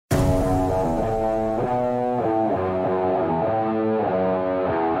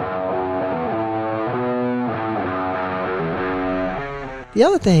The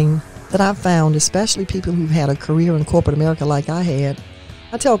other thing that I've found, especially people who've had a career in corporate America like I had,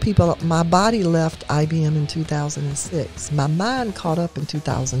 I tell people my body left IBM in 2006. My mind caught up in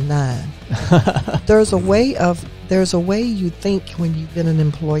 2009. There's a way you think when you've been an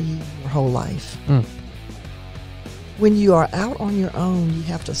employee your whole life. When you are out on your own, you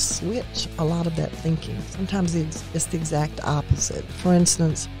have to switch a lot of that thinking. Sometimes it's the exact opposite. For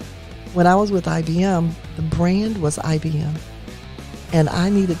instance, when I was with IBM, the brand was IBM. And I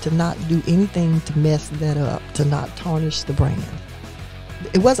needed to not do anything to mess that up, to not tarnish the brand.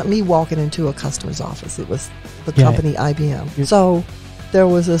 It wasn't me walking into a customer's office. It was the company IBM. So there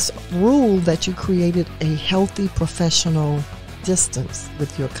was this rule that you created a healthy professional distance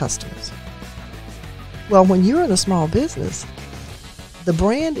with your customers. Well, when you're in a small business, the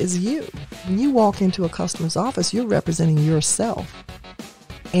brand is you. When you walk into a customer's office, you're representing yourself.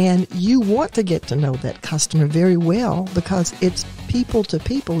 And you want to get to know that customer very well because it's people to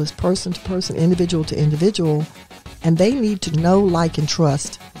people, it's person to person, individual to individual, and they need to know, like, and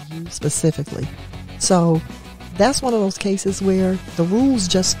trust you specifically. So that's one of those cases where the rules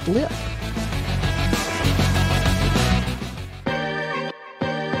just flip.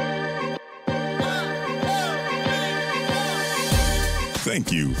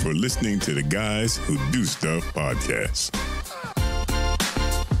 Thank you for listening to the Guys Who Do Stuff podcast.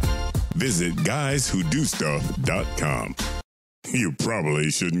 Visit guyswhodostuff.com. You probably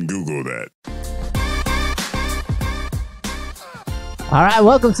shouldn't Google that. All right,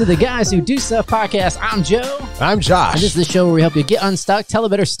 welcome to the Guys Who Do Stuff podcast. I'm Joe. I'm Josh. And this is the show where we help you get unstuck, tell a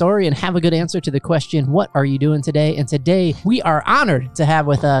better story, and have a good answer to the question, what are you doing today? And today, we are honored to have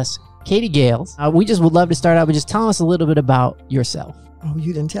with us Katie Gailes. We just would love to start out with just telling us a little bit about yourself. Oh,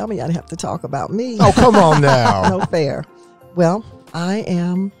 you didn't tell me I'd have to talk about me. Oh, come on now. No fair. Well, I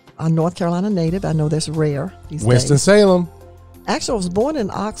am a North Carolina native. I know that's rare these days. Winston-Salem. Actually, I was born in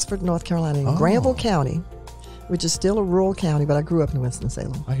Oxford, North Carolina, in Granville County, which is still a rural county, but I grew up in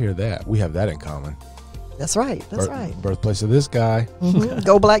Winston-Salem. I hear that. We have that in common. That's right. That's right. Birthplace of this guy. Mm-hmm.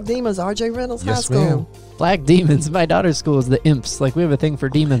 Go Black Demons, R.J. Reynolds High School. Ma'am. Black Demons. My daughter's school is the Imps. Like, we have a thing for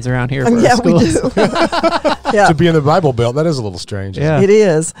demons around here for our Yeah, schools. we do. Yeah. To be in the Bible Belt, that is a little strange. Yeah. It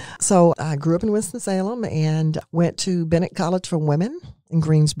is. So I grew up in Winston-Salem and went to Bennett College for Women in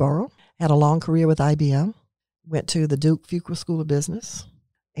Greensboro. Had a long career with IBM. Went to the Duke Fuqua School of Business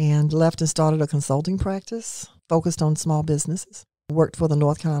and left and started a consulting practice focused on small businesses. Worked for the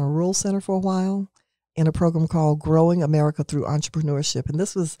North Carolina Rural Center for a while in a program called Growing America Through Entrepreneurship. And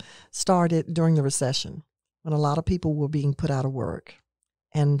this was started during the recession when a lot of people were being put out of work.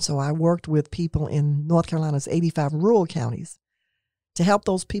 And so I worked with people in North Carolina's 85 rural counties to help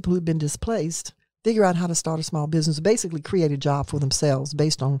those people who'd been displaced figure out how to start a small business, basically create a job for themselves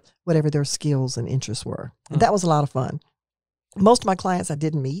based on whatever their skills and interests were. And that was a lot of fun. Most of my clients I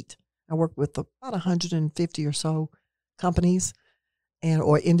didn't meet. I worked with about 150 or so companies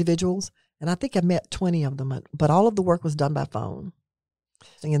or individuals, and I think I met 20 of them, but all of the work was done by phone.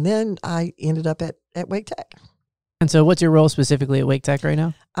 And then I ended up at Wake Tech. And so what's your role specifically at Wake Tech right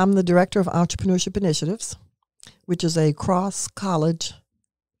now? I'm the director of Entrepreneurship Initiatives, which is a cross-college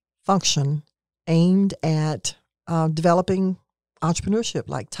function aimed at developing entrepreneurship,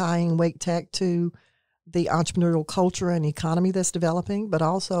 like tying Wake Tech to the entrepreneurial culture and economy that's developing, but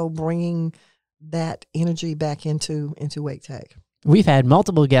also bringing that energy back into Wake Tech. We've had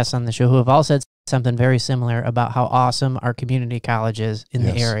multiple guests on the show who have all said something very similar about how awesome our community college is in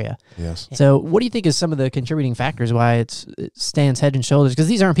the area. Yes. So what do you think is some of the contributing factors why it stands head and shoulders? Because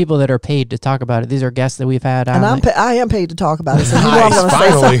these aren't people that are paid to talk about it. These are guests that we've had on. And I am paid to talk about it. So you know Nice,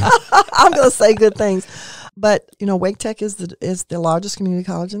 I'm going to say good things. But, you know, Wake Tech is the largest community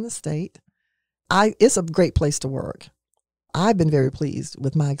college in the state. It's a great place to work. I've been very pleased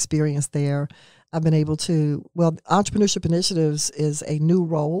with my experience there. I've been able to, Entrepreneurship Initiatives is a new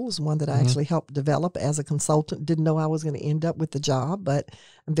role, is one that I actually helped develop as a consultant. Didn't know I was going to end up with the job, but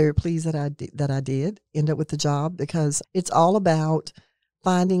I'm very pleased that I did end up with the job because it's all about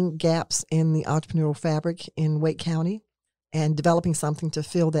finding gaps in the entrepreneurial fabric in Wake County and developing something to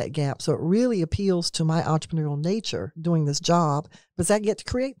fill that gap. So it really appeals to my entrepreneurial nature doing this job because I get to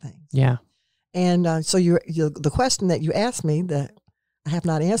create things. Yeah. And so the question that you asked me that I have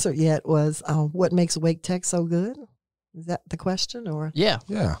not answered yet was what makes Wake Tech so good? Is that the question? Or Yeah.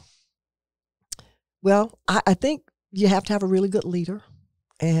 Yeah. Well, I think you have to have a really good leader.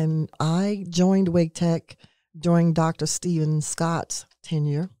 And I joined Wake Tech during Dr. Stephen Scott's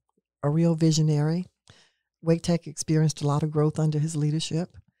tenure, a real visionary. Wake Tech experienced a lot of growth under his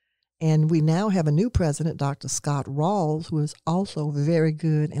leadership. And we now have a new president, Dr. Scott Rawls, who is also very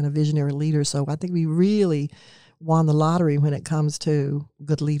good and a visionary leader. So I think we really won the lottery when it comes to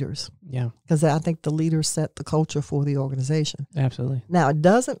good leaders. Yeah, Because I think the leaders set the culture for the organization. absolutely. Now, it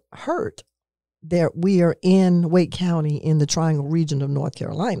doesn't hurt that we are in Wake County in the Triangle region of North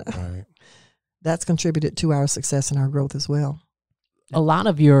Carolina. Right. That's contributed to our success and our growth as well. A lot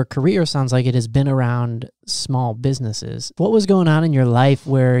of your career sounds like it has been around small businesses. What was going on in your life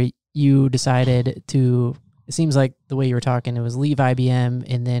where you decided to, it seems like the way you were talking, it was leave IBM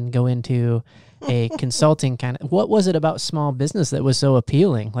and then go into a consulting kind of, what was it about small business that was so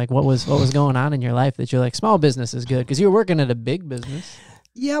appealing? Like what was going on in your life that you're like, small business is good? Because you were working at a big business.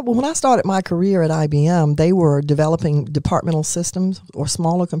 Yeah, well, when I started my career at IBM, they were developing departmental systems or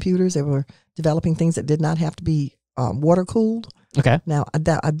smaller computers. They were developing things that did not have to be water cooled. Okay. Now,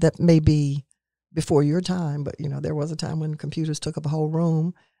 that may be before your time, but, there was a time when computers took up a whole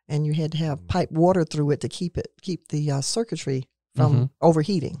room and you had to have pipe water through it to keep the circuitry from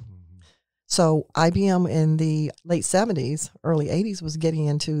overheating. So IBM in the late 70s, early 80s was getting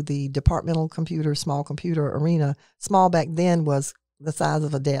into the departmental computer, small computer arena. Small back then was the size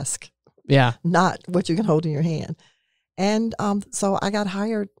of a desk. Yeah. Not what you can hold in your hand. And so I got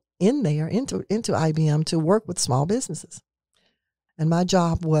hired in there into IBM to work with small businesses. And my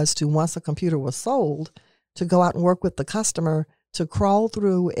job was to, once a computer was sold, to go out and work with the customer to crawl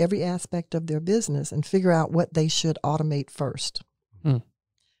through every aspect of their business and figure out what they should automate first.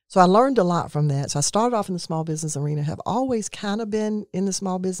 So I learned a lot from that. So I started off in the small business arena, have always kind of been in the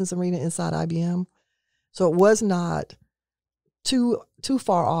small business arena inside IBM. So it was not too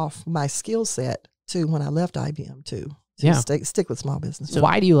far off my skill set to when I left IBM to stick with small business. So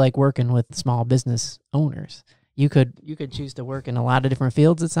why do you like working with small business owners? You could choose to work in a lot of different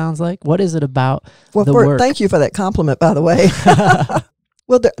fields, it sounds like. What is it about the work? Thank you for that compliment, by the way.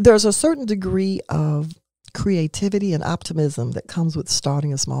 Well, there's a certain degree of creativity and optimism that comes with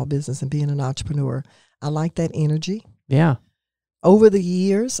starting a small business and being an entrepreneur. I like that energy. Yeah. Over the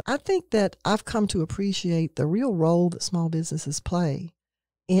years, I think that I've come to appreciate the real role that small businesses play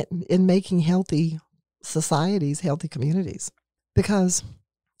in making healthy societies, healthy communities. Because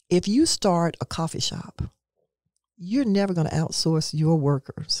if you start a coffee shop, you're never going to outsource your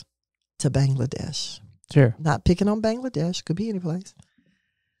workers to Bangladesh. Sure. Not picking on Bangladesh, could be any place.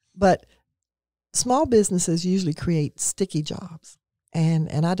 But small businesses usually create sticky jobs.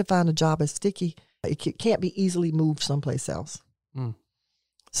 And I define a job as sticky. It can't be easily moved someplace else.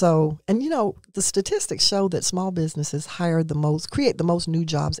 So, and the statistics show that small businesses create the most new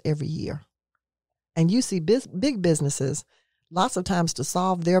jobs every year. And you see big businesses, lots of times to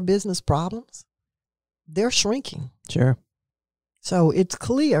solve their business problems, they're shrinking. Sure. So it's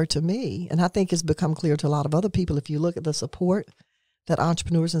clear to me, and I think it's become clear to a lot of other people, if you look at the support that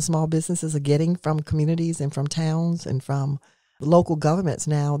entrepreneurs and small businesses are getting from communities and from towns and from local governments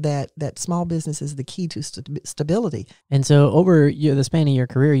now, that small business is the key to stability. And so over the span of your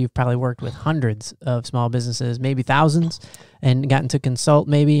career, you've probably worked with hundreds of small businesses, maybe thousands, and gotten to consult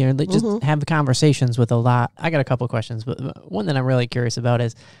maybe, or just have conversations with a lot. I got a couple of questions, but one that I'm really curious about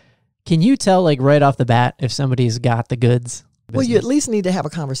is, can you tell like right off the bat if somebody's got the goods? Well, you at least need to have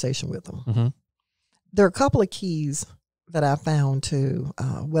a conversation with them. There are a couple of keys that I found to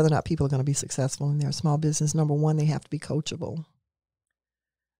whether or not people are going to be successful in their small business. Number one, they have to be coachable,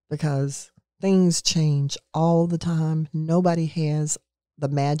 because things change all the time. Nobody has the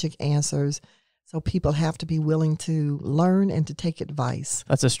magic answers. So people have to be willing to learn and to take advice.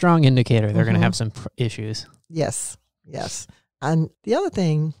 That's a strong indicator they're going to have some issues. Yes. And the other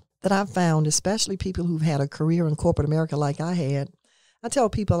thing that I've found, especially people who've had a career in corporate America like I had, I tell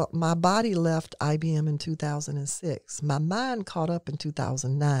people my body left IBM in 2006. My mind caught up in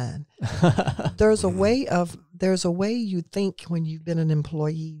 2009. There's a way you think when you've been an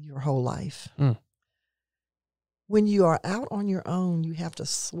employee your whole life. When you are out on your own, you have to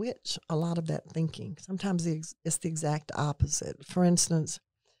switch a lot of that thinking. Sometimes it's the exact opposite. For instance,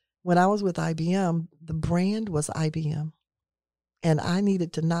 when I was with IBM, the brand was IBM. And I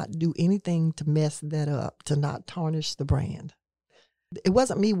needed to not do anything to mess that up, to not tarnish the brand. It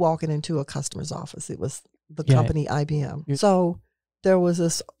wasn't me walking into a customer's office. It was the company IBM. So there was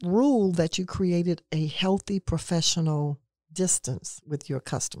this rule that you created a healthy professional distance with your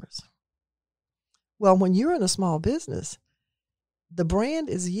customers. Well, when you're in a small business, the brand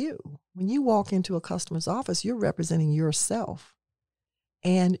is you. When you walk into a customer's office, you're representing yourself.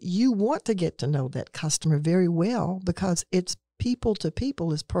 And you want to get to know that customer very well, because it's people to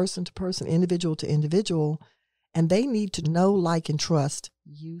people, is person to person, individual to individual, and they need to know, like, and trust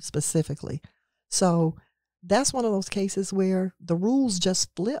you specifically. So that's one of those cases where the rules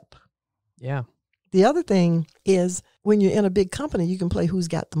just flip. Yeah. The other thing is, when you're in a big company, you can play who's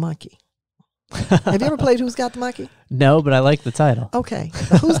got the monkey. Have you ever played Who's Got the Monkey? No, but I like the title. Okay.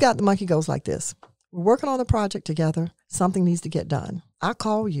 The Who's Got the Monkey goes like this. We're working on a project together. Something needs to get done. I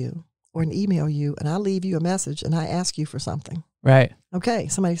call you or an email you, and I leave you a message, and I ask you for something. Right. Okay.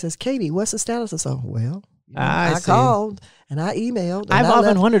 Somebody says, Katie, what's the status of so? Well, I see. called and I emailed. And I've I often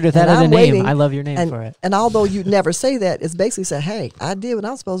left, wondered if that is a name. waiting, I love your name for it. And although you never say that, it's basically say, hey, I did what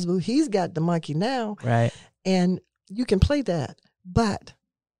I'm supposed to do. He's got the monkey now. Right. And you can play that. But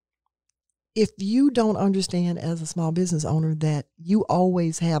if you don't understand as a small business owner that you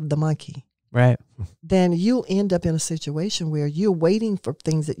always have the monkey, right, then you'll end up in a situation where you're waiting for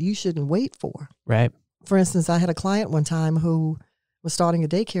things that you shouldn't wait for. Right. For instance, I had a client one time who was starting a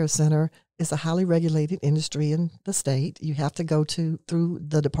daycare center. It's a highly regulated industry in the state. You have to go through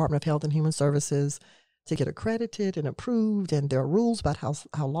the Department of Health and Human Services to get accredited and approved, and there are rules about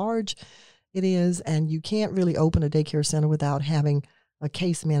how large it is, and you can't really open a daycare center without having a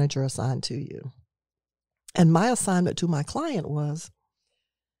case manager assigned to you. And my assignment to my client was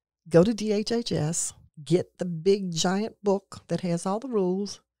go to DHHS, get the big giant book that has all the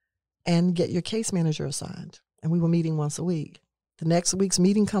rules, and get your case manager assigned. And we were meeting once a week. The next week's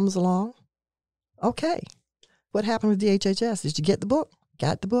meeting comes along. Okay, what happened with DHHS? Did you get the book?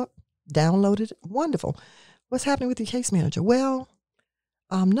 Got the book? Downloaded it? Wonderful. What's happening with your case manager? Well,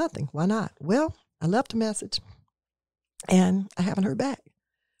 nothing. Why not? Well, I left a message, and I haven't heard back.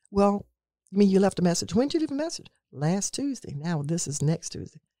 Well, you mean you left a message? When did you leave a message? Last Tuesday. Now this is next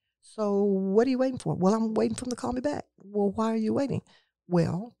Tuesday. So what are you waiting for? Well, I'm waiting for them to call me back. Well, why are you waiting?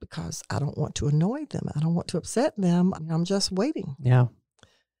 Well, because I don't want to annoy them. I don't want to upset them. I'm just waiting. Yeah.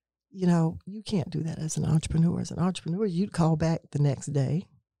 You know, you can't do that as an entrepreneur. As an entrepreneur, you'd call back the next day.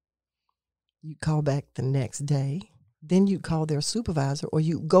 You'd call back the next day. Then you'd call their supervisor, or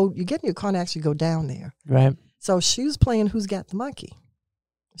you get in your car and actually go down there. Right. So she was playing Who's Got the Monkey.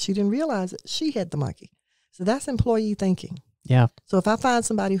 She didn't realize that she had the monkey. So that's employee thinking. Yeah. So if I find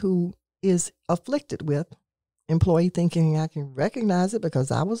somebody who is afflicted with employee thinking, I can recognize it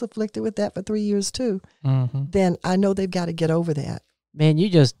because I was afflicted with that for 3 years too. Mm-hmm. Then I know they've got to get over that. Man, you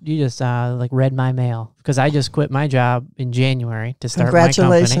just like read my mail, because I just quit my job in January to start my company.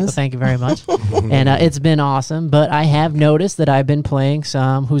 Congratulations. Well, thank you very much. And it's been awesome, but I have noticed that I've been playing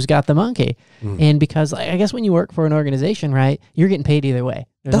some Who's Got the Monkey. And because I guess when you work for an organization, right, you're getting paid either way.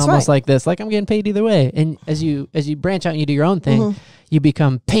 There's That's almost right. like this, like I'm getting paid either way. And as you branch out and you do your own thing, you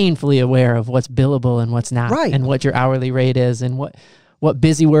become painfully aware of what's billable and what's not, Right. and what your hourly rate is, and what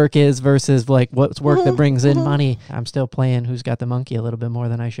busy work is versus like what's work that brings in money. I'm still playing Who's Got the Monkey a little bit more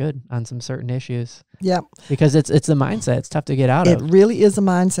than I should on some certain issues. Yep. Because it's the mindset. It's tough to get out It of. really is a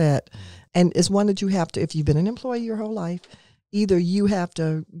mindset. And it's one that you have to, if you've been an employee your whole life, either you have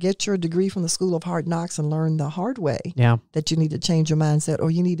to get your degree from the School of Hard Knocks and learn the hard way Yeah. that you need to change your mindset,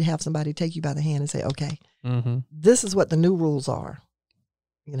 or you need to have somebody take you by the hand and say, okay, Mm-hmm. this is what the new rules are.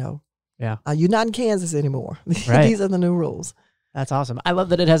 You know, Yeah. you're not in Kansas anymore. Right. These are the new rules. That's awesome. I love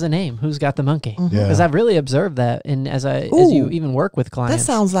that it has a name. Who's Got the Monkey? Mhm. Yeah. Because I've really observed that, and as you Ooh. even work with That clients.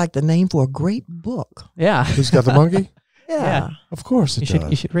 sounds like the name for a great book. Yeah. Who's Got the Monkey? Yeah. Of course it You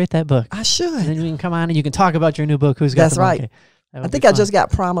does. should rate that book. I And should. then you can come on and you can talk about your new book, Who's Got That's the right. Monkey. That I would think be I fun. just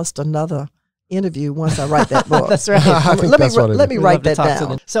got promised another interview once I write that book. That's right. I think that's what it let me is. We'd write love to that talk to down.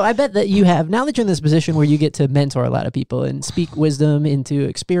 them. So I bet that you have, now that you're in this position where you get to mentor a lot of people and speak wisdom into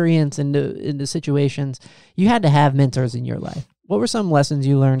experience, into situations, you had to have mentors in your life. What were some lessons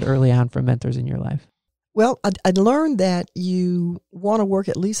you learned early on from mentors in your life? Well, I learned that you want to work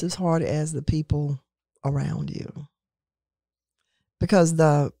at least as hard as the people around you. Because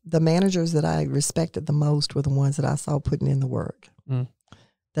the managers that I respected the most were the ones that I saw putting in the work. Mm.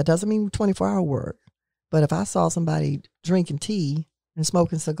 That doesn't mean 24-hour work. But if I saw somebody drinking tea and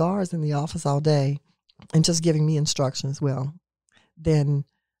smoking cigars in the office all day and just giving me instructions, well, then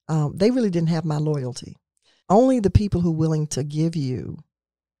they really didn't have my loyalty. Only the people who are willing to give you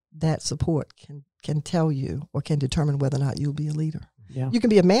that support can tell you or can determine whether or not you'll be a leader. Yeah. You can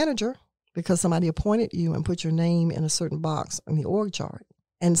be a manager because somebody appointed you and put your name in a certain box in the org chart.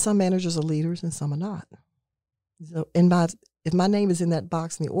 And some managers are leaders and some are not. So if my name is in that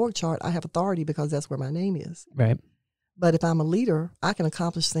box in the org chart, I have authority because that's where my name is. Right. But if I'm a leader, I can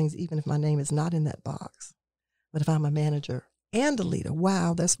accomplish things even if my name is not in that box. But if I'm a manager and a leader,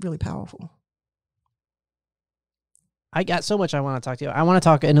 wow, that's really powerful. I got so much I want to talk to you. I want to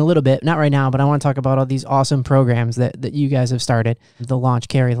talk in a little bit, not right now, but I want to talk about all these awesome programs that you guys have started. The Launch,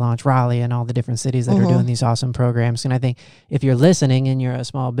 Cary, Launch, Raleigh, and all the different cities that are doing these awesome programs. And I think if you're listening and you're a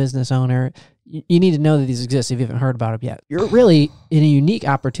small business owner, you need to know that these exist if you haven't heard about them yet. You're really in a unique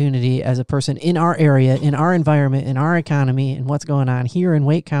opportunity as a person in our area, in our environment, in our economy, and what's going on here in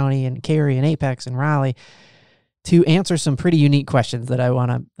Wake County and Cary and Apex and Raleigh, to answer some pretty unique questions that I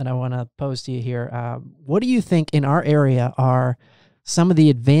want to pose to you here. What do you think in our area are some of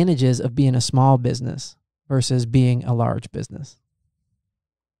the advantages of being a small business versus being a large business?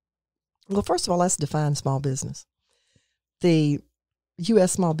 Well, first of all, let's define small business. The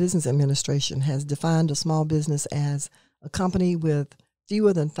U.S. Small Business Administration has defined a small business as a company with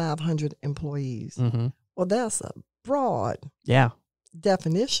fewer than 500 employees. Mm-hmm. Well, that's a broad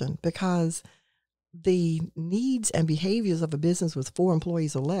definition, because the needs and behaviors of a business with 4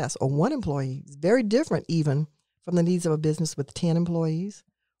 employees or less, or 1 employee, is very different even from the needs of a business with 10 employees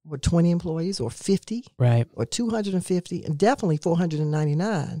or 20 employees or 50 or 250 and definitely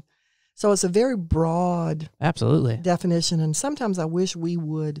 499. So it's a very broad definition, and sometimes I wish we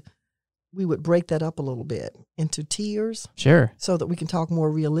would break that up a little bit into tiers. Sure. So that we can talk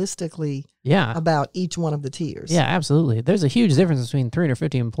more realistically about each one of the tiers. Yeah, absolutely. There's a huge difference between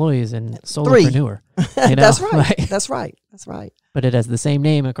 350 employees and solopreneur. You know? That's right. That's right. That's right. But it has the same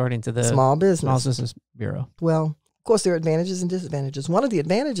name according to the Small Business Bureau. Well, of course, there are advantages and disadvantages. One of the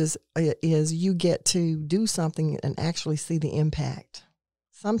advantages is you get to do something and actually see the impact.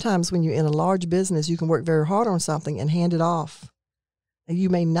 Sometimes when you're in a large business, you can work very hard on something and hand it off, and you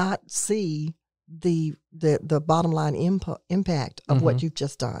may not see the bottom line impact of what you've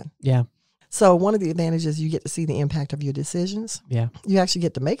just done. Yeah. So one of the advantages, you get to see the impact of your decisions. Yeah. You actually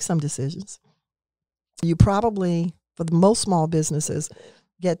get to make some decisions. You probably, for the most small businesses,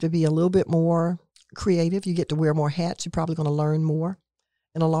 get to be a little bit more creative. You get to wear more hats. You're probably going to learn more.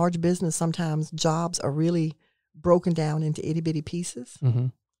 In a large business, sometimes jobs are really broken down into itty-bitty pieces. Mm-hmm.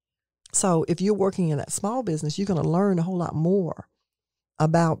 So if you're working in that small business, you're going to learn a whole lot more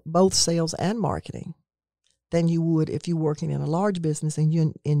about both sales and marketing than you would if you're working in a large business and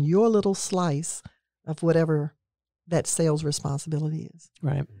you're in your little slice of whatever that sales responsibility is.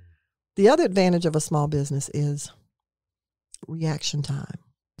 Right. The other advantage of a small business is reaction time.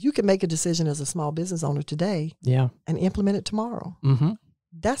 You can make a decision as a small business owner today and implement it tomorrow. Mm-hmm.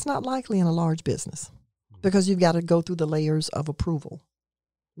 That's not likely in a large business, because you've got to go through the layers of approval.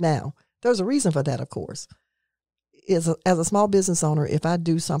 Now, there's a reason for that, of course. As a small business owner, if I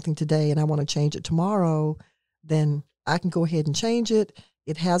do something today and I want to change it tomorrow, then I can go ahead and change it.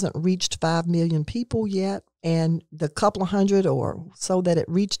 It hasn't reached 5 million people yet, and the couple of hundred or so that it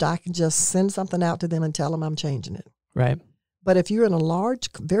reached, I can just send something out to them and tell them I'm changing it. Right. But if you're in a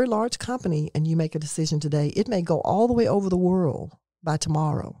very large company and you make a decision today, it may go all the way over the world by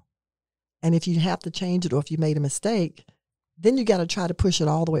tomorrow. And if you have to change it, or if you made a mistake, then you got to try to push it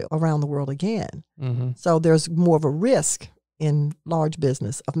all the way around the world again. Mm-hmm. So there's more of a risk in large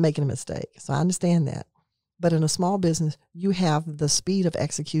business of making a mistake. So I understand that. But in a small business, you have the speed of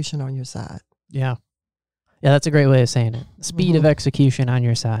execution on your side. Yeah. Yeah, that's a great way of saying it. Speed of execution on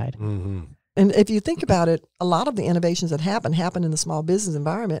your side. Mm-hmm. And if you think about it, a lot of the innovations that happen in the small business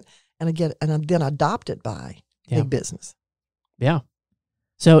environment and then adopted by big business. Yeah.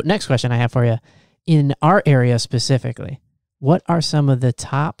 So next question I have for you. In our area specifically, what are some of the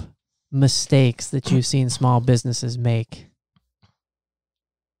top mistakes that you've seen small businesses make?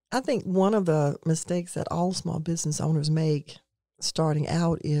 I think one of the mistakes that all small business owners make starting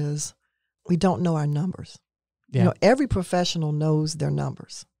out is we don't know our numbers. Yeah. You know, every professional knows their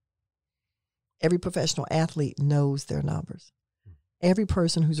numbers. Every professional athlete knows their numbers. Every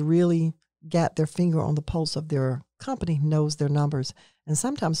person who's really got their finger on the pulse of their company knows their numbers. And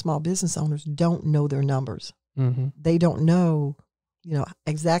sometimes small business owners don't know their numbers. Mm-hmm. They don't know,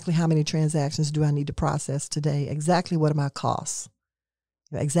 exactly how many transactions do I need to process today? Exactly what are my costs?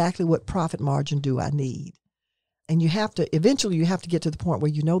 Exactly what profit margin do I need? And eventually you have to get to the point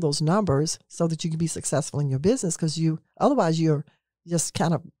where you know those numbers so that you can be successful in your business, because otherwise you're just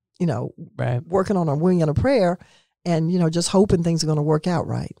kind of, working on a wing and a prayer and, just hoping things are going to work out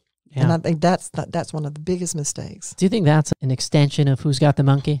right. Yeah. And I think that's one of the biggest mistakes. Do you think that's an extension of Who's Got the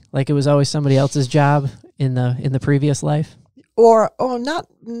Monkey? Like it was always somebody else's job in the previous life? Or not,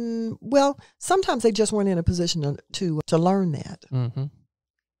 well, sometimes they just weren't in a position to learn that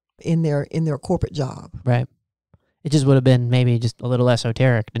in their corporate job. Right. It just would have been maybe just a little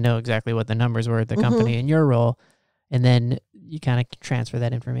esoteric to know exactly what the numbers were at the company in your role, and then you kind of transfer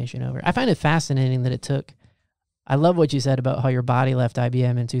that information over. I find it fascinating that it took I love what you said about how your body left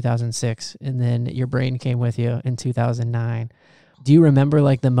IBM in 2006 and then your brain came with you in 2009. Do you remember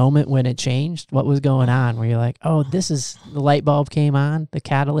like the moment when it changed? What was going on? Where you're like, oh, this is the light bulb came on, the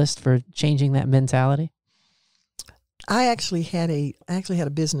catalyst for changing that mentality? I actually had a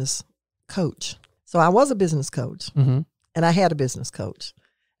business coach. So I was a business coach, and I had a business coach.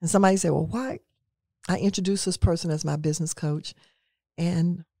 And somebody said, well, why? I introduced this person as my business coach.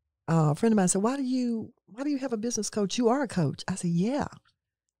 And a friend of mine said, why do you have a business coach? You are a coach. I said, yeah,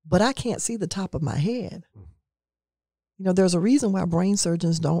 but I can't see the top of my head. You know, there's a reason why brain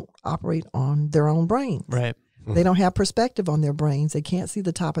surgeons don't operate on their own brains. Right. They don't have perspective on their brains. They can't see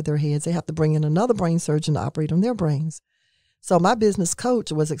the top of their heads. They have to bring in another brain surgeon to operate on their brains. So my business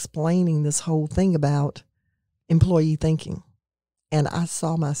coach was explaining this whole thing about employee thinking. And I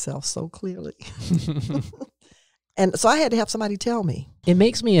saw myself so clearly. And so I had to have somebody tell me. It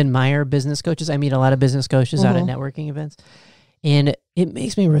makes me admire business coaches. I meet a lot of business coaches out at networking events. And it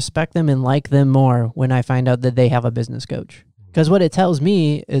makes me respect them and like them more when I find out that they have a business coach. Because what it tells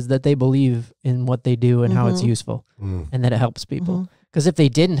me is that they believe in what they do and how it's useful and that it helps people. Because if they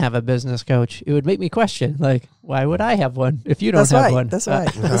didn't have a business coach, it would make me question, like, why would I have one if you don't have one? That's right.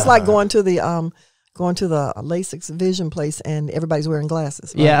 It's like going to the LASIK vision place and everybody's wearing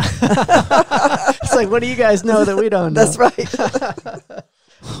glasses. Right? Yeah. It's like, what do you guys know that we don't know? That's right.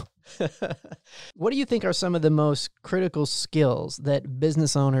 What do you think are some of the most critical skills that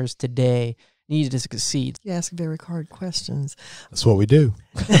business owners today need to succeed? You ask very hard questions. That's what we do.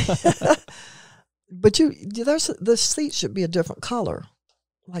 But the seat should be a different color,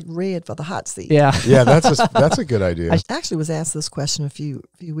 like red for the hot seat. Yeah. Yeah, that's a good idea. I actually was asked this question a few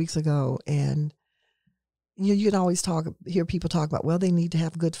weeks ago, and you can always hear people talk about, well, they need to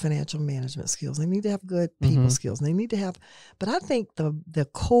have good financial management skills. They need to have good people skills. And they need to have, but I think the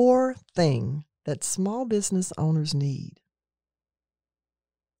core thing that small business owners need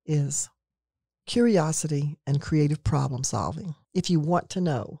is curiosity and creative problem solving. If you want to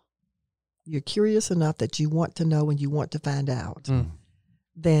know, you're curious enough that you want to know and you want to find out,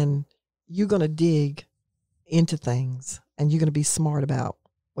 then you're going to dig into things and you're going to be smart about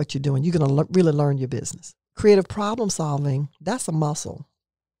what you're doing. You're going to really learn your business. Creative problem solving, that's a muscle.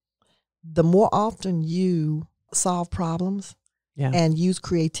 The more often you solve problems and use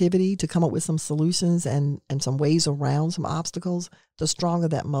creativity to come up with some solutions and some ways around some obstacles, the stronger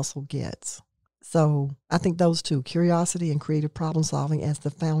that muscle gets. So I think those two, curiosity and creative problem solving, as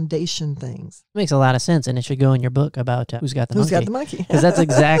the foundation things. Makes a lot of sense, and it should go in your book about Who's Got the Monkey. Who's Got the Monkey? Because that's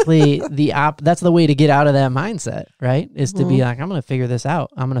exactly that's the way to get out of that mindset, right? Is to be like, I'm going to figure this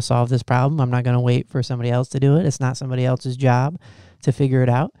out. I'm going to solve this problem. I'm not going to wait for somebody else to do it. It's not somebody else's job to figure it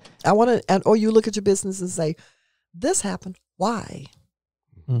out. Or you look at your business and say, this happened. Why?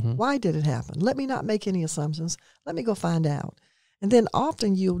 Why did it happen? Let me not make any assumptions. Let me go find out. And then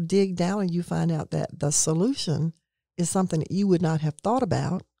often you'll dig down and you find out that the solution is something that you would not have thought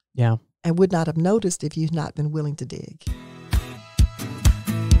about and would not have noticed if you've not been willing to dig.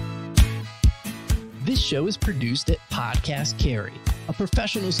 This show is produced at Podcast Carry, a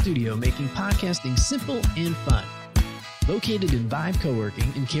professional studio making podcasting simple and fun. Located in Vibe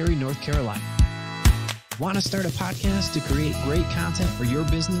Co-working in Cary, North Carolina. Want to start a podcast to create great content for your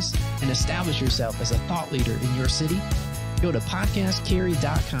business and establish yourself as a thought leader in your city? Go to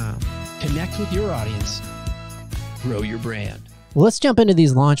podcastcarry.com, connect with your audience, grow your brand. Well, let's jump into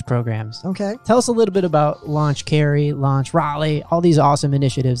these launch programs. Okay. Tell us a little bit about Launch Cary, Launch Raleigh, all these awesome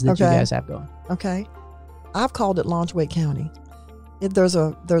initiatives that you guys have going. Okay. I've called it Launch Wake County. There's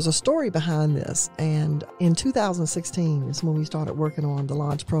a story behind this, and in 2016 is when we started working on the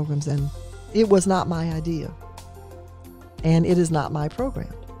launch programs, and it was not my idea, and it is not my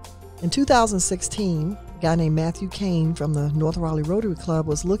program. In 2016, a guy named Matthew Kane from the North Raleigh Rotary Club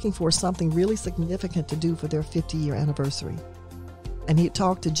was looking for something really significant to do for their 50-year anniversary. And he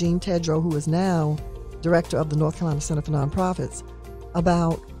talked to Jean Tedrow, who is now director of the North Carolina Center for Nonprofits,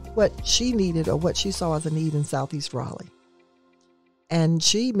 about what she needed or what she saw as a need in Southeast Raleigh. And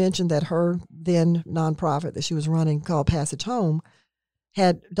she mentioned that her then nonprofit that she was running, called Passage Home,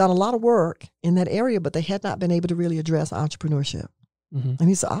 had done a lot of work in that area, but they had not been able to really address entrepreneurship. And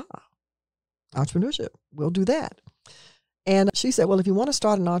he said, entrepreneurship, we'll do that. And she said, well, if you want to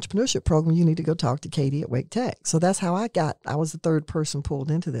start an entrepreneurship program, you need to go talk to Katie at Wake Tech. So that's how I was the third person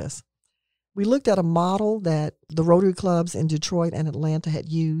pulled into this. We looked at a model that the Rotary clubs in Detroit and Atlanta had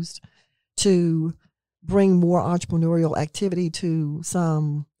used to bring more entrepreneurial activity to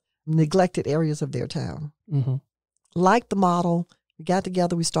some neglected areas of their town. Liked the model. We got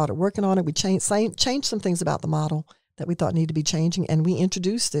together, we started working on it. We changed some things about the model. that we thought needed to be changing, and we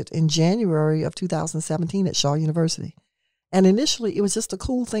introduced it in January of 2017 at Shaw University. And initially, it was just a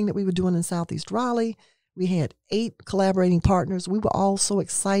cool thing that we were doing in Southeast Raleigh. We had 8 collaborating partners. We were all so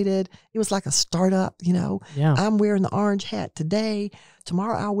excited. It was like a startup, you know. Yeah. I'm wearing the orange hat today.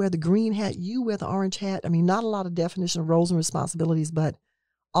 Tomorrow I'll wear the green hat. You wear the orange hat. I mean, not a lot of definition of roles and responsibilities, but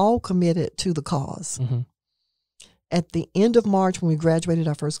all committed to the cause. Mm-hmm. At the end of March, when we graduated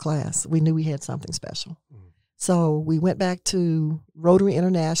our first class, we knew we had something special. So we went back to Rotary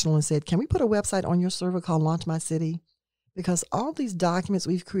International and said, can we put a website on your server called Launch My City? Because all these documents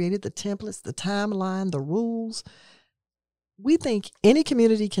we've created, the templates, the timeline, the rules, we think any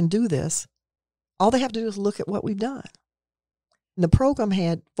community can do this. All they have to do is look at what we've done. And the program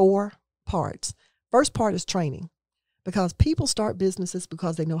had 4 parts. First part is training, because people start businesses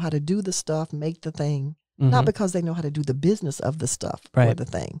because they know how to do the stuff, make the thing, not because they know how to do the business of the stuff or the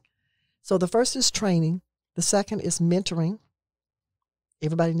thing. So the first is training. The second is mentoring.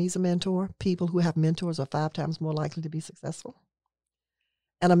 Everybody needs a mentor. People who have mentors are 5 times more likely to be successful.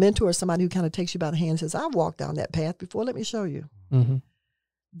 And a mentor is somebody who kind of takes you by the hand and says, I've walked down that path before, let me show you.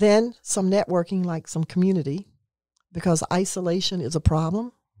 Then some networking, like some community, because isolation is a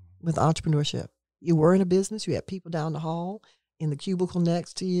problem with entrepreneurship. You were in a business, you had people down the hall, in the cubicle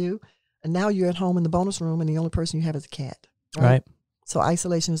next to you, and now you're at home in the bonus room and the only person you have is a cat. Right? So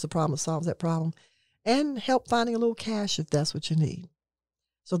isolation is the problem. It solves that problem. And help finding a little cash if that's what you need.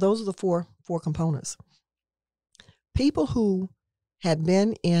 So those are the four components. People who had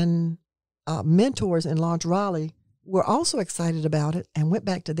been in mentors in Launch Raleigh were also excited about it and went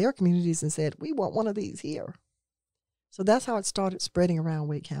back to their communities and said, we want one of these here. So that's how it started spreading around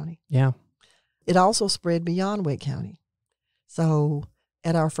Wake County. Yeah. It also spread beyond Wake County. So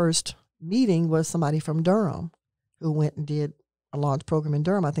at our first meeting was somebody from Durham who went and did a launch program in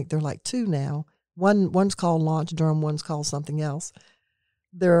Durham. I think there are like 2 now. One's called Launch Durham, one's called something else.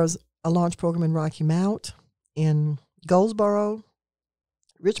 There's a launch program in Rocky Mount, in Goldsboro,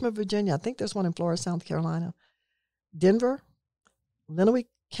 Richmond, Virginia. I think there's one in Florida, South Carolina, Denver, Lenawee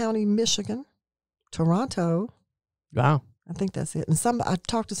County, Michigan, Toronto. Wow. I think that's it. And I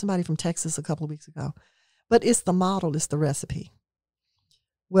talked to somebody from Texas a couple of weeks ago. But it's the model, it's the recipe.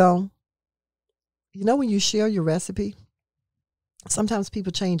 Well, you know when you share your recipe, sometimes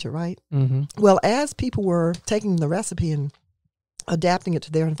people change it, right? Well, as people were taking the recipe and adapting it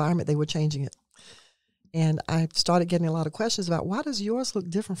to their environment, they were changing it. And I started getting a lot of questions about, why does yours look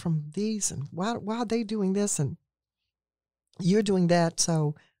different from these? And why are they doing this? And you're doing that.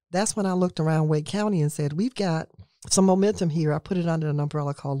 So that's when I looked around Wake County and said, we've got some momentum here. I put it under an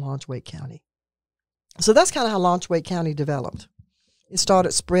umbrella called Launch Wake County. So that's kind of how Launch Wake County developed. It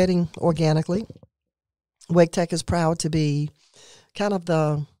started spreading organically. Wake Tech is proud to be kind of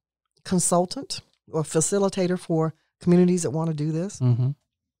the consultant or facilitator for communities that want to do this.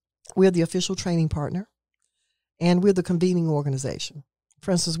 We're the official training partner, and we're the convening organization.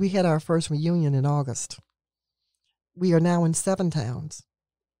 For instance, we had our first reunion in August. We are now in 7 towns.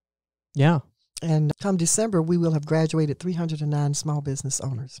 Yeah. And come December, we will have graduated 309 small business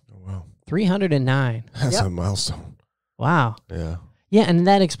owners. Oh, wow. 309. That's a milestone. Wow. Yeah. Yeah, and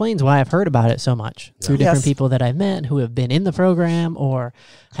that explains why I've heard about it so much through different people that I've met who have been in the program or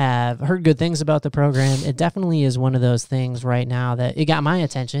have heard good things about the program. It definitely is one of those things right now that it got my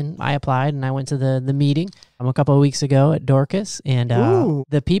attention. I applied and I went to the meeting a couple of weeks ago at Dorcas, and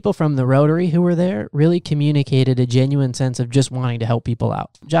the people from the Rotary who were there really communicated a genuine sense of just wanting to help people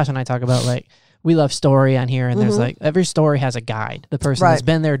out. Josh and I talk about, like, we love story on here, and there's like every story has a guide. The person that's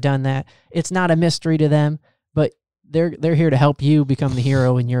been there, done that. It's not a mystery to them, but they're here to help you become the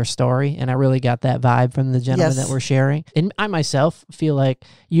hero in your story. And I really got that vibe from the gentleman that we're sharing. And I myself feel like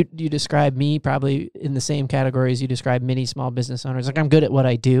you describe me probably in the same category as you describe many small business owners. Like, I'm good at what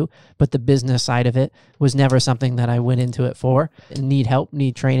I do, but the business side of it was never something that I went into it for. Need help,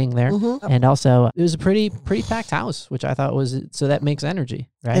 need training there. And also it was a pretty packed house, which I thought was, so that makes energy,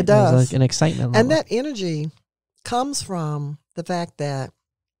 right? It does. It was like an excitement level. And that energy comes from the fact that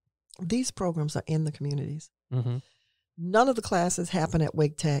these programs are in the communities. None of the classes happen at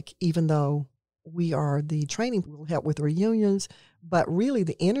Wake Tech, even though we are the training. We'll help with reunions, but really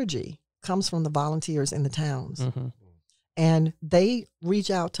the energy comes from the volunteers in the towns. And they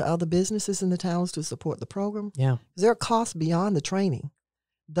reach out to other businesses in the towns to support the program. Yeah. There are costs beyond the training.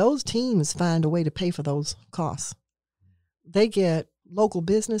 Those teams find a way to pay for those costs. They get local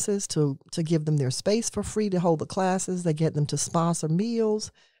businesses to give them their space for free to hold the classes. They get them to sponsor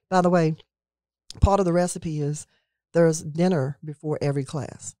meals. By the way, part of the recipe is there's dinner before every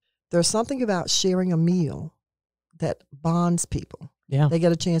class. There's something about sharing a meal that bonds people. Yeah. They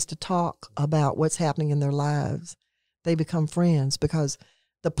get a chance to talk about what's happening in their lives. they become friends, because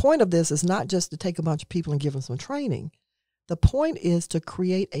the point of this is not just to take a bunch of people and give them some training. The point is to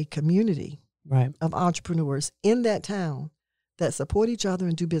create a community of entrepreneurs in that town that support each other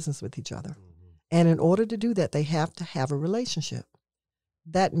and do business with each other. And in order to do that, they have to have a relationship.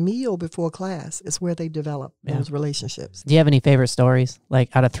 That meal before class is where they develop those relationships. Do you have any favorite stories?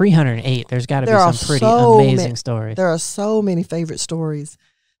 Like out of 308, there's got to be some pretty amazing stories. There are so many favorite stories.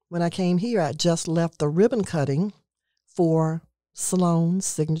 When I came here, I just left the ribbon cutting for Sloan's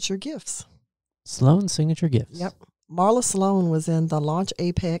Signature Gifts. Sloan's Signature Gifts. Yep. Marla Sloan was in the Launch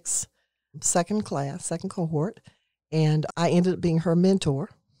Apex second cohort, and I ended up being her mentor.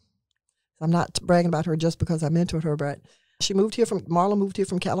 I'm not bragging about her just because I mentored her, but Marla moved here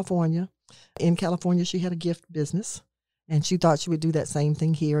from California. In California, she had a gift business, and she thought she would do that same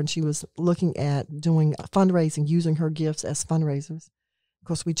thing here, and she was looking at doing fundraising, using her gifts as fundraisers. Of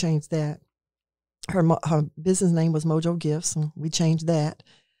course, we changed that. Her business name was Mojo Gifts, and we changed that.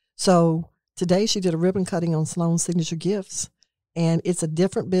 So today she did a ribbon cutting on Sloan's Signature Gifts, and it's a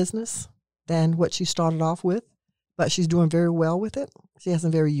different business than what she started off with, but she's doing very well with it. She has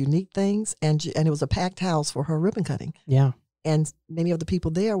some very unique things, and it was a packed house for her ribbon cutting. Yeah. And many of the people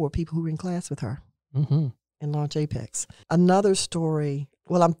there were people who were in class with her in Launch Apex. Another story,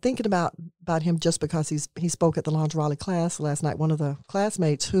 well, I'm thinking about him just because he spoke at the Launch Raleigh class last night, one of the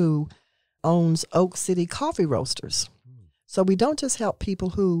classmates who owns Oak City Coffee Roasters. So we don't just help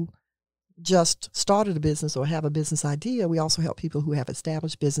people who just started a business or have a business idea. We also help people who have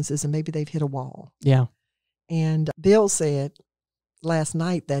established businesses and maybe they've hit a wall. Yeah. And Bill said last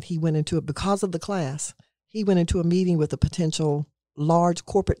night that he went into it because of the class. He went into a meeting with a potential large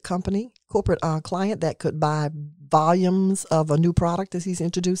corporate client that could buy volumes of a new product that he's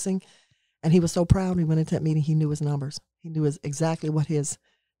introducing. And he was so proud when he went into that meeting, he knew his numbers. He knew exactly what his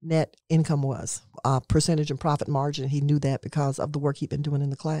net income was, percentage and profit margin. He knew that because of the work he'd been doing in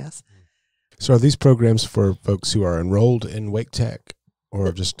the class. So are these programs for folks who are enrolled in Wake Tech,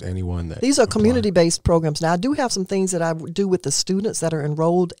 or just anyone that These are community-based programs. Now, I do have some things that I do with the students that are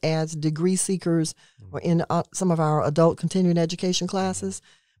enrolled as degree seekers or in some of our adult continuing education classes.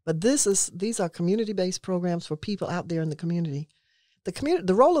 But these are community-based programs for people out there in the community.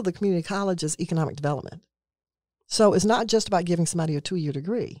 The role of the community college is economic development. So it's not just about giving somebody a 2-year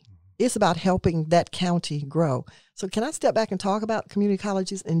degree. It's about helping that county grow. So can I step back and talk about community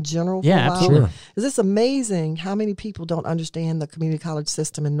colleges in general for a while? Absolutely. Because it's amazing how many people don't understand the community college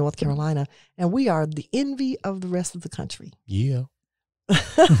system in North Carolina, and we are the envy of the rest of the country. Yeah.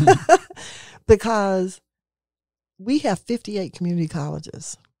 Because we have 58 community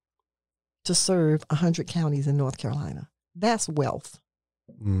colleges to serve 100 counties in North Carolina. That's wealth.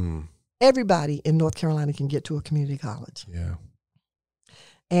 Everybody in North Carolina can get to a community college. Yeah.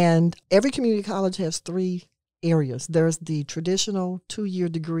 And every community college has 3 areas. There's the traditional 2-year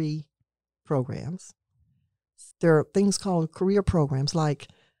degree programs. There are things called career programs like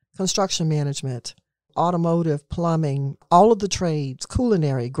construction management, automotive, plumbing, all of the trades,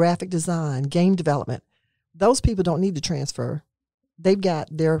 culinary, graphic design, game development. Those people don't need to transfer. They've got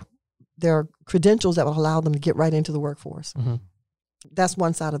their credentials that will allow them to get right into the workforce. That's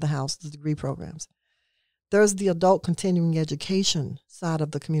one side of the house, the degree programs. There's the adult continuing education side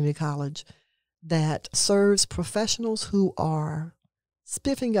of the community college that serves professionals who are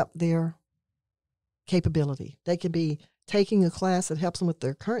spiffing up their capability. They can be taking a class that helps them with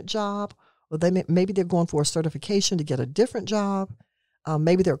their current job, or maybe they're going for a certification to get a different job.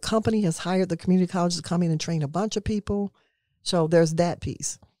 Maybe their company has hired the community college to come in and train a bunch of people. So there's that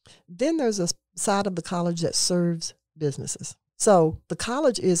piece. Then there's a side of the college that serves businesses. So the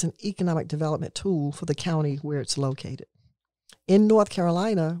college is an economic development tool for the county where it's located. In North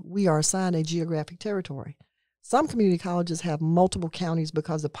Carolina, we are assigned a geographic territory. Some community colleges have multiple counties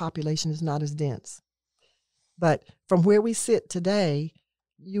because the population is not as dense. But from where we sit today,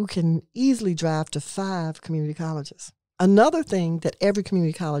 you can easily drive to 5 community colleges. Another thing that every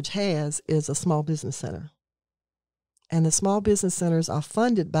community college has is a small business center. And the small business centers are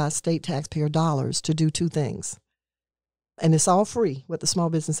funded by state taxpayer dollars to do 2 things. And it's all free, what the Small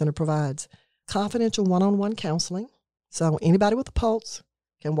Business Center provides. Confidential one-on-one counseling. So anybody with a pulse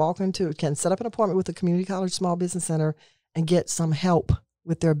can set up an appointment with the Community College Small Business Center and get some help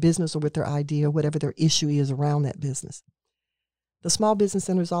with their business or with their idea, whatever their issue is around that business. The Small Business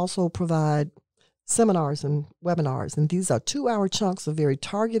Centers also provide seminars and webinars, and these are 2-hour chunks of very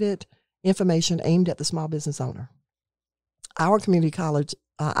targeted information aimed at the small business owner. Our community college,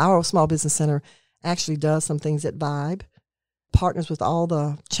 our Small Business Center actually does some things at Vibe, partners with all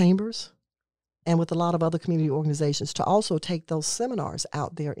the chambers and with a lot of other community organizations to also take those seminars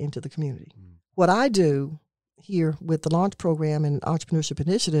out there into the community. What I do here with the launch program and Entrepreneurship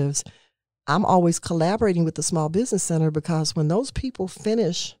Initiatives, I'm always collaborating with the Small Business Center, because when those people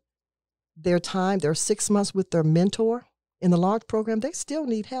finish their time, their 6 months with their mentor in the launch program, they still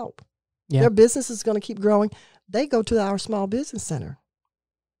need help. Yeah. Their business is going to keep growing. They go to our Small Business Center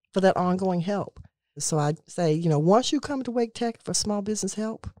for that ongoing help. So I say, once you come to Wake Tech for small business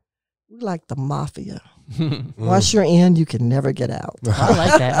help, we like the mafia. Once you're in, you can never get out. I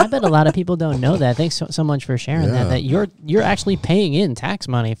like that. I bet a lot of people don't know that. Thanks so much for sharing that you're actually paying in tax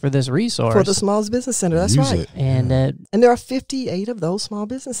money for this resource. For the Small Business Center, that's Use right. it. And And there are 58 of those small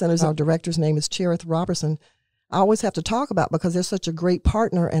business centers. Our director's name is Cherith Robertson. I always have to talk about, because they're such a great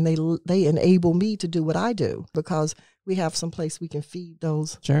partner, and they enable me to do what I do, because we have some place we can feed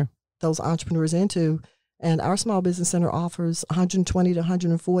those entrepreneurs into. And our Small Business Center offers 120 to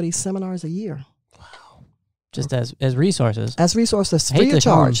 140 seminars a year. just as resources. As resources, I hate free to of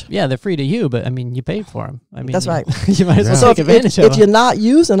call charge. them, yeah, they're free to you, but I mean, you paid for them. I mean, That's right. You might as well So take advantage of if them. you're not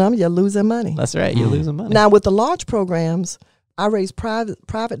using them, you're losing money. That's right. You're losing money. Now, with the launch programs, I raise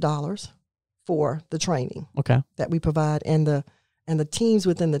private dollars for the training Okay. that we provide, and the teams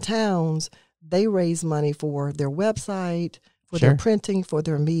within the towns, they raise money for their website, for Sure. their printing, for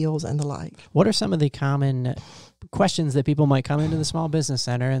their meals, and the like. What are some of the common questions that people might come into the Small Business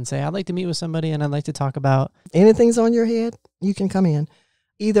Center and say, I'd like to meet with somebody and I'd like to talk about? Anything's on your head, you can come in.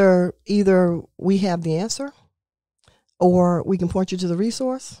 Either we have the answer, or we can point you to the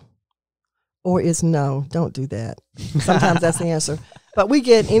resource, or it's no, don't do that. Sometimes that's the answer. But we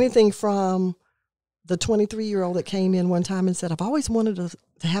get anything from the 23-year-old that came in one time and said, I've always wanted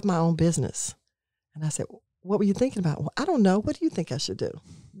to have my own business. And I said, what were you thinking about? Well, I don't know. What do you think I should do?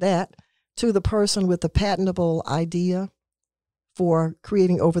 That, to the person with the patentable idea for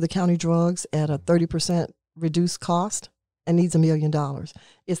creating over-the-counter drugs at a 30% reduced cost and needs $1 million.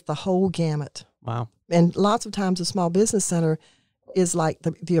 It's the whole gamut. Wow. And lots of times the Small Business Center is like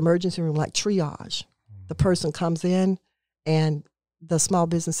the emergency room, like triage. The person comes in and the Small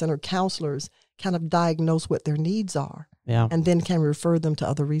Business Center counselors kind of diagnose what their needs are, Yeah. and then can refer them to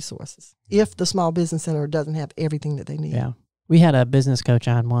other resources if the Small Business Center doesn't have everything that they need. Yeah. We had a business coach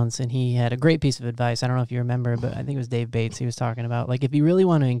on once, and he had a great piece of advice. I don't know if you remember, but I think it was Dave Bates. He was talking about, like, if you really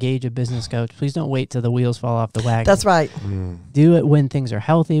want to engage a business coach, please don't wait till the wheels fall off the wagon. That's right. Do it when things are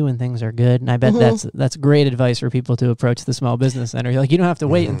healthy, when things are good. And I bet that's great advice for people to approach the Small Business Center. You're like, you don't have to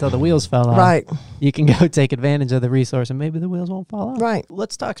wait until the wheels fell off. Right. You can go take advantage of the resource, and maybe the wheels won't fall off. Right.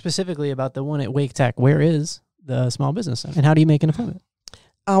 Let's talk specifically about the one at Wake Tech. Where is the Small Business Center, and how do you make an appointment?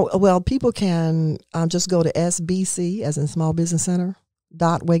 Well, people can just go to SBC, as in Small Business Center,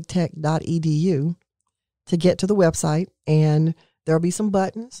 .waketech.edu to get to the website, and there'll be some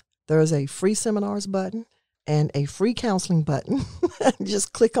buttons. There's a free seminars button and a free counseling button.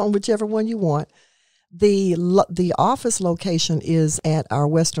 Just click on whichever one you want. The office location is at our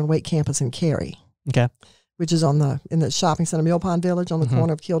Western Wake campus in Cary. Okay. Which is in the shopping center, Mill Pond Village, on the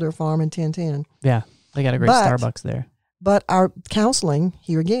corner of Kildare Farm and 1010. Yeah, they got a great Starbucks there. But our counseling,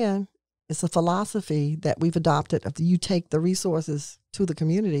 here again, is a philosophy that we've adopted. If you take the resources to the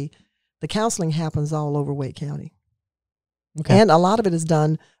community, the counseling happens all over Wake County. Okay. And a lot of it is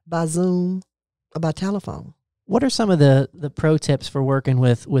done by Zoom or by telephone. What are some of the pro tips for working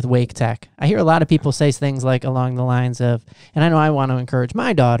with Wake Tech? I hear a lot of people say things like along the lines of, and I know I want to encourage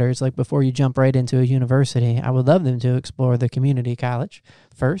my daughters, like, before you jump right into a university, I would love them to explore the community college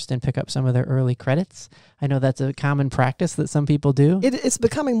first and pick up some of their early credits. I know that's a common practice that some people do. It's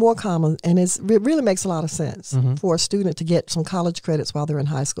becoming more common, and it really makes a lot of sense for a student to get some college credits while they're in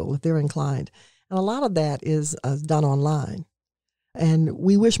high school, if they're inclined. And a lot of that is done online. And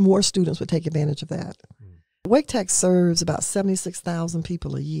we wish more students would take advantage of that. Wake Tech serves about 76,000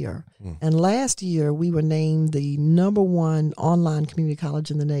 people a year. And last year, we were named the #1 online community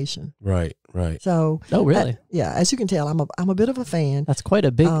college in the nation. Right, right. So, Oh, really? yeah, as you can tell, I'm a bit of a fan. That's quite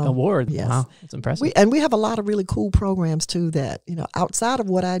a big award. Yes. Wow, that's impressive. We have a lot of really cool programs, too, that, outside of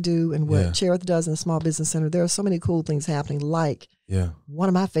what I do and what Cherith does in the Small Business Center, there are so many cool things happening, like one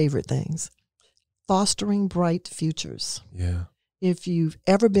of my favorite things, fostering bright futures. Yeah. If you've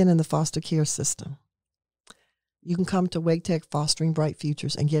ever been in the foster care system, you can come to Wake Tech Fostering Bright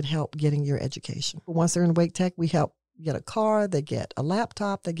Futures and get help getting your education. Once they're in Wake Tech, we help get a car, they get a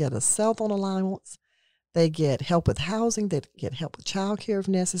laptop, they get a cell phone allowance, they get help with housing, they get help with childcare if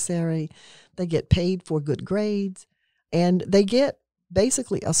necessary, they get paid for good grades, and they get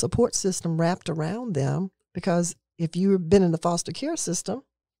basically a support system wrapped around them, because if you've been in the foster care system,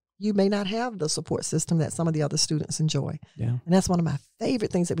 you may not have the support system that some of the other students enjoy. Yeah. And that's one of my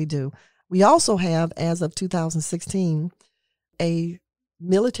favorite things that we do. We also have, as of 2016, a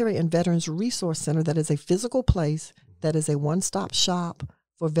Military and Veterans Resource Center that is a physical place that is a one-stop shop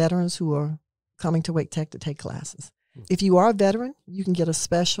for veterans who are coming to Wake Tech to take classes. If you are a veteran, you can get a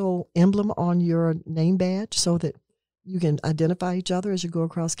special emblem on your name badge so that you can identify each other as you go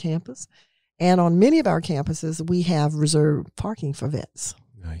across campus. And on many of our campuses, we have reserved parking for vets.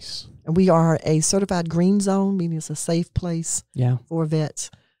 Nice. And we are a certified green zone, meaning it's a safe place for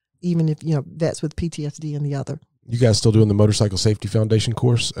vets, even if, vets with PTSD and the other. You guys still doing the Motorcycle Safety Foundation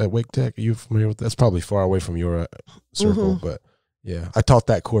course at Wake Tech? Are you familiar with that? That's probably far away from your circle, but yeah, I taught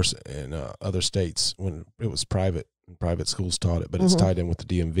that course in other states when it was private. Private schools taught it, but it's tied in with the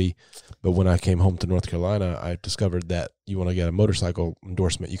DMV. But when I came home to North Carolina, I discovered that you want to get a motorcycle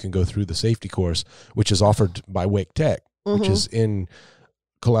endorsement, you can go through the safety course, which is offered by Wake Tech, which is in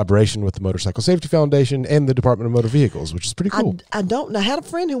collaboration with the Motorcycle Safety Foundation and the Department of Motor Vehicles, which is pretty cool. I don't know. I had a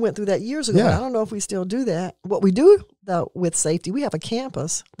friend who went through that years ago. Yeah. I don't know if we still do that. What we do, though, with safety, we have a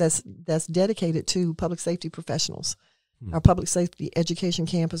campus that's dedicated to public safety professionals. Our public safety education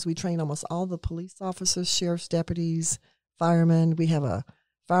campus, we train almost all the police officers, sheriff's deputies, firemen. We have a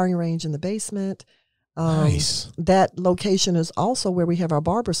firing range in the basement. Nice. That location is also where we have our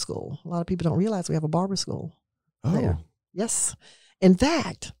barber school. A lot of people don't realize we have a barber school there. Yes. In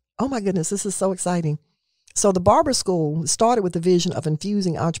fact, oh my goodness, this is so exciting. So the barber school started with the vision of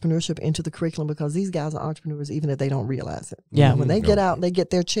infusing entrepreneurship into the curriculum because these guys are entrepreneurs even if they don't realize it. Yeah. When they get out and they get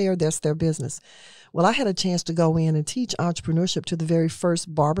their chair, that's their business. Well, I had a chance to go in and teach entrepreneurship to the very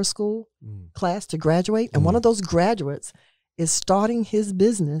first barber school class to graduate. And one of those graduates is starting his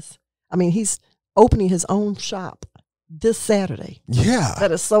business. I mean, he's opening his own shop this Saturday. Yeah.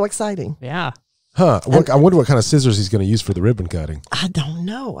 That is so exciting. Yeah. Huh. I wonder what kind of scissors he's going to use for the ribbon cutting. I don't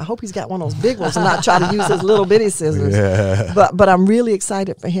know. I hope he's got one of those big ones and not try to use his little bitty scissors. Yeah. But I'm really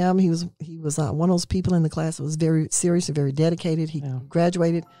excited for him. He was one of those people in the class that was very serious and very dedicated. He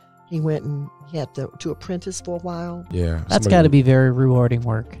graduated. He went and he had to apprentice for a while. Yeah. That's got to be very rewarding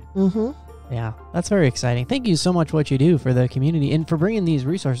work. Mm-hmm. Yeah, that's very exciting. Thank you so much for what you do for the community and for bringing these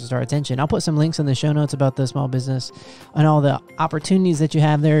resources to our attention. I'll put some links in the show notes about the small business and all the opportunities that you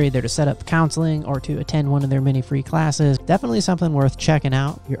have there, either to set up counseling or to attend one of their many free classes. Definitely something worth checking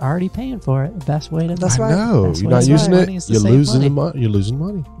out. You're already paying for it. The best way to That's right. No, you're not using it. You're losing money. You're losing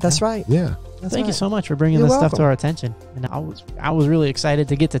money. That's right. Yeah. Thank you so much for bringing this stuff to our attention. And I was really excited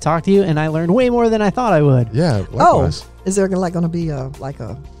to get to talk to you, and I learned way more than I thought I would. Yeah, likewise. Is there going to be a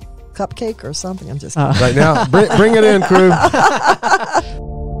cupcake or something? I'm just kidding. Right now. Bring it in, crew.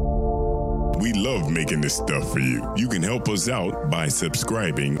 We love making this stuff for you. You can help us out by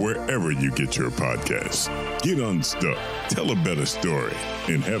subscribing wherever you get your podcasts. Get unstuck, tell a better story,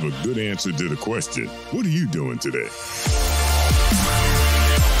 and have a good answer to the question, what are you doing today?